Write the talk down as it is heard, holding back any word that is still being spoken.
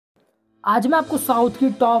आज मैं आपको साउथ की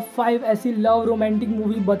टॉप 5 ऐसी लव रोमांटिक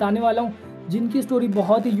मूवी बताने वाला हूँ जिनकी स्टोरी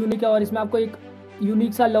बहुत ही यूनिक है और इसमें आपको एक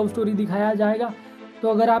यूनिक सा लव स्टोरी दिखाया जाएगा। तो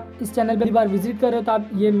अगर आप इस चैनल पर पहली बार विजिट कर रहे हो तो आप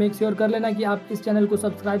ये मेक श्योर कर लेना कि आप इस चैनल को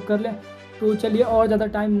सब्सक्राइब कर लें। तो चलिए और ज़्यादा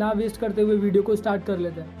टाइम ना वेस्ट करते हुए वीडियो को स्टार्ट कर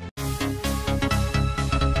लेते हैं।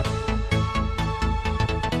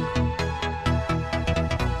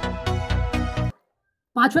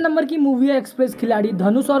 5वें नंबर की मूवी है एक्सप्रेस खिलाड़ी।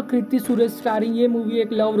 धनुष और कृति सुरेश स्टारिंग ये मूवी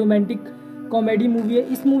एक लव रोमांटिक कॉमेडी मूवी है।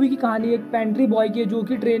 इस मूवी की कहानी एक पेंट्री बॉय की है जो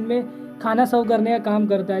कि ट्रेन में खाना सर्व करने का काम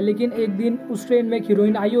करता है, लेकिन एक दिन उस ट्रेन में एक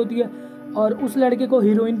हीरोइन आई होती है और उस लड़के को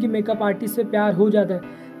हीरोइन की मेकअप आर्टिस्ट से प्यार हो जाता है।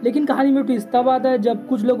 लेकिन कहानी में ट्विस्ट तब आता है जब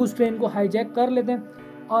कुछ लोग उस ट्रेन को हाईजैक कर लेते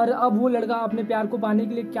हैं और अब वो लड़का अपने प्यार को पाने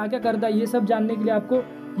के लिए क्या क्या करता है ये सब जानने के लिए आपको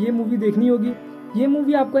ये मूवी देखनी होगी। ये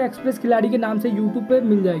मूवी आपको एक्सप्रेस खिलाड़ी के नाम से यूट्यूब पर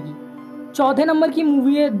मिल जाएगी। चौथे नंबर की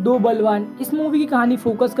मूवी है दो बलवान। इस मूवी की कहानी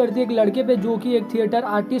फोकस करती है एक लड़के पे जो कि एक थिएटर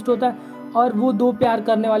आर्टिस्ट होता है और वो दो प्यार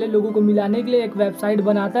करने वाले लोगों को मिलाने के लिए एक वेबसाइट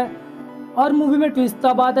बनाता है। और मूवी में ट्विस्ट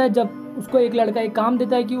तब आता है जब उसको एक लड़का एक काम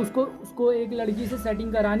देता है कि उसको एक लड़की से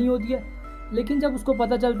सेटिंग करानी होती है, लेकिन जब उसको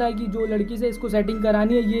पता चलता है कि जो लड़की से इसको सेटिंग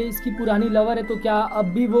करानी है ये इसकी पुरानी लवर है, तो क्या अब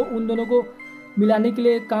भी वो उन दोनों को मिलाने के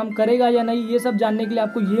लिए काम करेगा या नहीं, ये सब जानने के लिए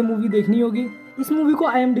आपको ये मूवी देखनी होगी। इस मूवी को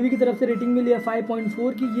IMDb की तरफ से रेटिंग मिली है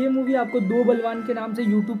 5.4 की। ये मूवी आपको दो बलवान के नाम से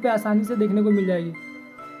यूट्यूब पे आसानी से देखने को मिल जाएगी।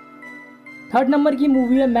 थर्ड नंबर की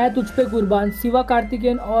मूवी है मैं तुझ पे कुर्बान। शिवा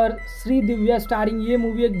कार्तिकेयन और श्री दिव्या स्टारिंग ये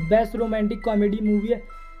मूवी एक बेस्ट रोमांटिक कॉमेडी मूवी है।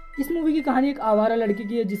 इस मूवी की कहानी एक आवारा लड़के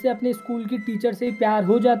की है जिसे अपने स्कूल की टीचर से ही प्यार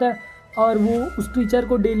हो जाता है और वो उस टीचर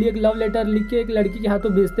को डेली एक लव लेटर लिख के एक लड़की के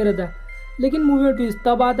हाथों भेजते रहता है। लेकिन मूवी में ट्विस्ट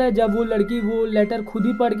तब आता है जब वो लड़की वो लेटर खुद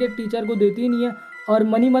ही पढ़ के टीचर को देती ही नहीं है और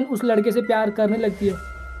मनी मन उस लड़के से प्यार करने लगती है।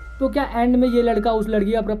 तो क्या एंड में ये लड़का उस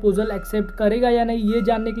लड़की का प्रपोजल एक्सेप्ट करेगा या नहीं, ये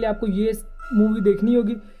जानने के लिए आपको ये मूवी देखनी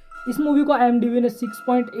होगी। इस मूवी को IMDb ने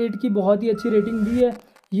 6.8 की बहुत ही अच्छी रेटिंग दी है।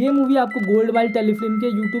 ये मूवी आपको गोल्ड वाइल्ड टेलीफिल्म के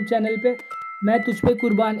यूट्यूब चैनल पे मैं तुझ पे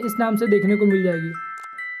कुर्बान इस नाम से देखने को मिल जाएगी।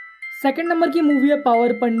 सेकेंड नंबर की मूवी है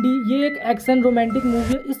पावर पंडी। ये एक एक्शन रोमांटिक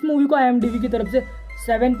मूवी है। इस मूवी को IMDb की तरफ से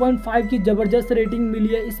 7.5 की ज़बरदस्त रेटिंग मिली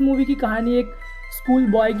है। इस मूवी की कहानी एक स्कूल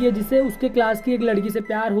बॉय की है जिसे उसके क्लास की एक लड़की से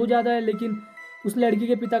प्यार हो जाता है, लेकिन उस लड़की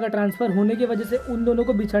के पिता का ट्रांसफ़र होने की वजह से उन दोनों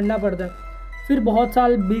को बिछड़ना पड़ता है। फिर बहुत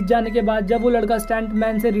साल बीत जाने के बाद जब वो लड़का स्टंट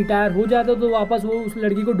मैन से रिटायर हो जाता है तो वापस वो उस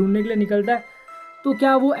लड़की को ढूंढने के लिए निकलता है। तो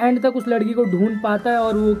क्या वो एंड तक उस लड़की को ढूंढ पाता है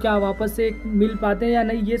और वो क्या वापस से मिल पाते हैं या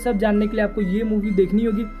नहीं, ये सब जानने के लिए आपको ये मूवी देखनी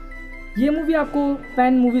होगी। ये मूवी आपको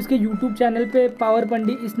पैन मूवीज़ के यूट्यूब चैनल पे पावर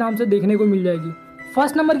पंडी इस नाम से देखने को मिल जाएगी।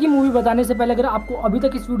 फर्स्ट नंबर की मूवी बताने से पहले अगर आपको अभी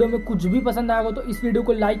तक इस वीडियो में कुछ भी पसंद आएगा तो इस वीडियो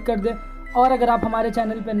को लाइक कर दें और अगर आप हमारे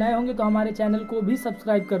चैनल पर नए होंगे तो हमारे चैनल को भी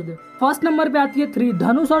सब्सक्राइब कर दें। फर्स्ट नंबर पे आती है 3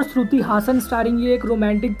 धनुष और श्रुति हासन स्टारिंग। ये एक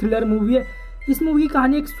रोमांटिक थ्रिलर मूवी है। इस मूवी की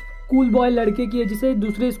कहानी एक स्कूल बॉय लड़के की है जिसे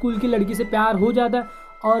दूसरे स्कूल की लड़की से प्यार हो जाता है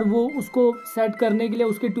और वो उसको सेट करने के लिए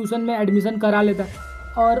उसके ट्यूशन में एडमिशन करा लेता है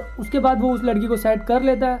और उसके बाद वो उस लड़की को सेट कर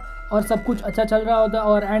लेता है और सब कुछ अच्छा चल रहा होता है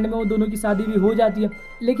और एंड में वो दोनों की शादी भी हो जाती है।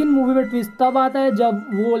 लेकिन मूवी में ट्विस्ट तब आता है जब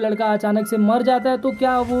वो लड़का अचानक से मर जाता है। तो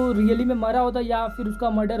क्या वो रियली में मरा होता है या फिर उसका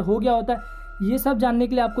मर्डर हो गया होता है, ये सब जानने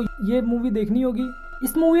के लिए आपको ये मूवी देखनी होगी।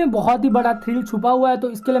 इस मूवी में बहुत ही बड़ा थ्रिल छुपा हुआ है, तो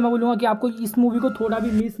इसके लिए मैं बोलूँगा कि आपको इस मूवी को थोड़ा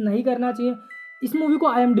भी मिस नहीं करना चाहिए। इस मूवी को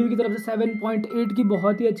IMDb की तरफ से 7.8 की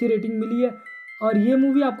बहुत ही अच्छी रेटिंग मिली है और ये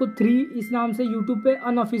मूवी आपको 3 इस नाम से यूट्यूब पे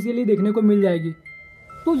अनऑफिशियली देखने को मिल जाएगी।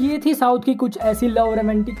 तो ये थी साउथ की कुछ ऐसी लव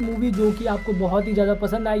रोमांटिक मूवी जो कि आपको बहुत ही ज़्यादा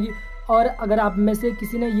पसंद आएगी। और अगर आप में से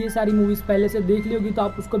किसी ने ये सारी मूवीज़ पहले से देख ली होगी तो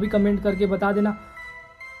आप उसको भी कमेंट करके बता देना।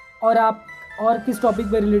 और आप और किस टॉपिक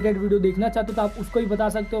पर रिलेटेड वीडियो देखना चाहते हो तो आप उसको भी बता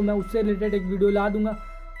सकते हो, मैं उससे रिलेटेड एक वीडियो ला दूंगा।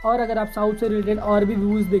 और अगर आप साउथ से रिलेटेड और भी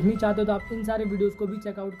व्यूज़ देखनी चाहते हो तो आप इन सारे वीडियोज़ को भी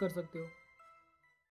चेकआउट कर सकते हो।